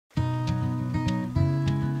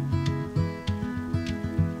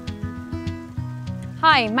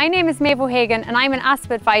Hi, my name is Meabh O'Hagan and I'm an ASSAP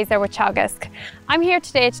Advisor with Teagasc. I'm here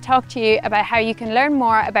today to talk to you about how you can learn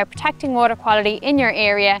more about protecting water quality in your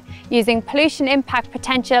area using Pollution Impact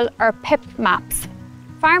Potential or PIP maps.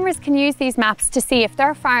 Farmers can use these maps to see if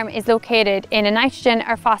their farm is located in a nitrogen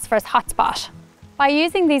or phosphorus hotspot. By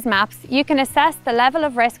using these maps, you can assess the level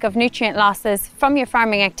of risk of nutrient losses from your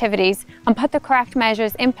farming activities and put the correct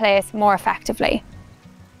measures in place more effectively.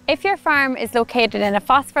 If your farm is located in a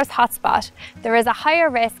phosphorus hotspot, there is a higher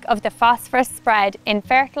risk of the phosphorus spread in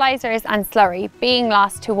fertilisers and slurry being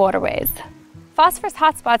lost to waterways. Phosphorus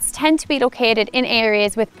hotspots tend to be located in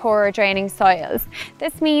areas with poorer draining soils.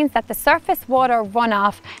 This means that the surface water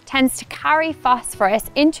runoff tends to carry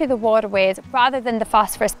phosphorus into the waterways rather than the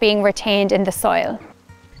phosphorus being retained in the soil.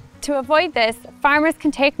 To avoid this, farmers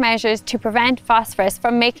can take measures to prevent phosphorus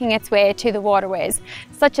from making its way to the waterways,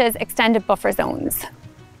 such as extended buffer zones.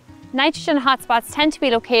 Nitrogen hotspots tend to be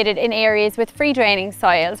located in areas with free draining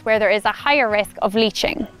soils where there is a higher risk of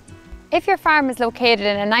leaching. If your farm is located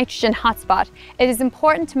in a nitrogen hotspot, it is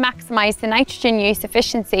important to maximise the nitrogen use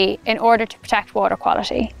efficiency in order to protect water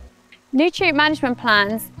quality. Nutrient management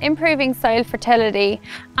plans, improving soil fertility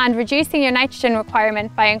and reducing your nitrogen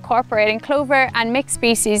requirement by incorporating clover and mixed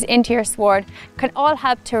species into your sward can all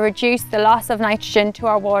help to reduce the loss of nitrogen to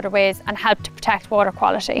our waterways and help to protect water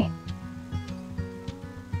quality.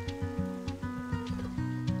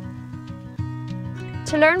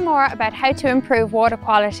 To learn more about how to improve water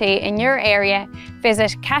quality in your area,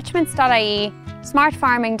 visit catchments.ie,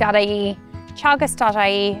 smartfarming.ie,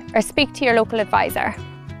 teagasc.ie or speak to your local advisor.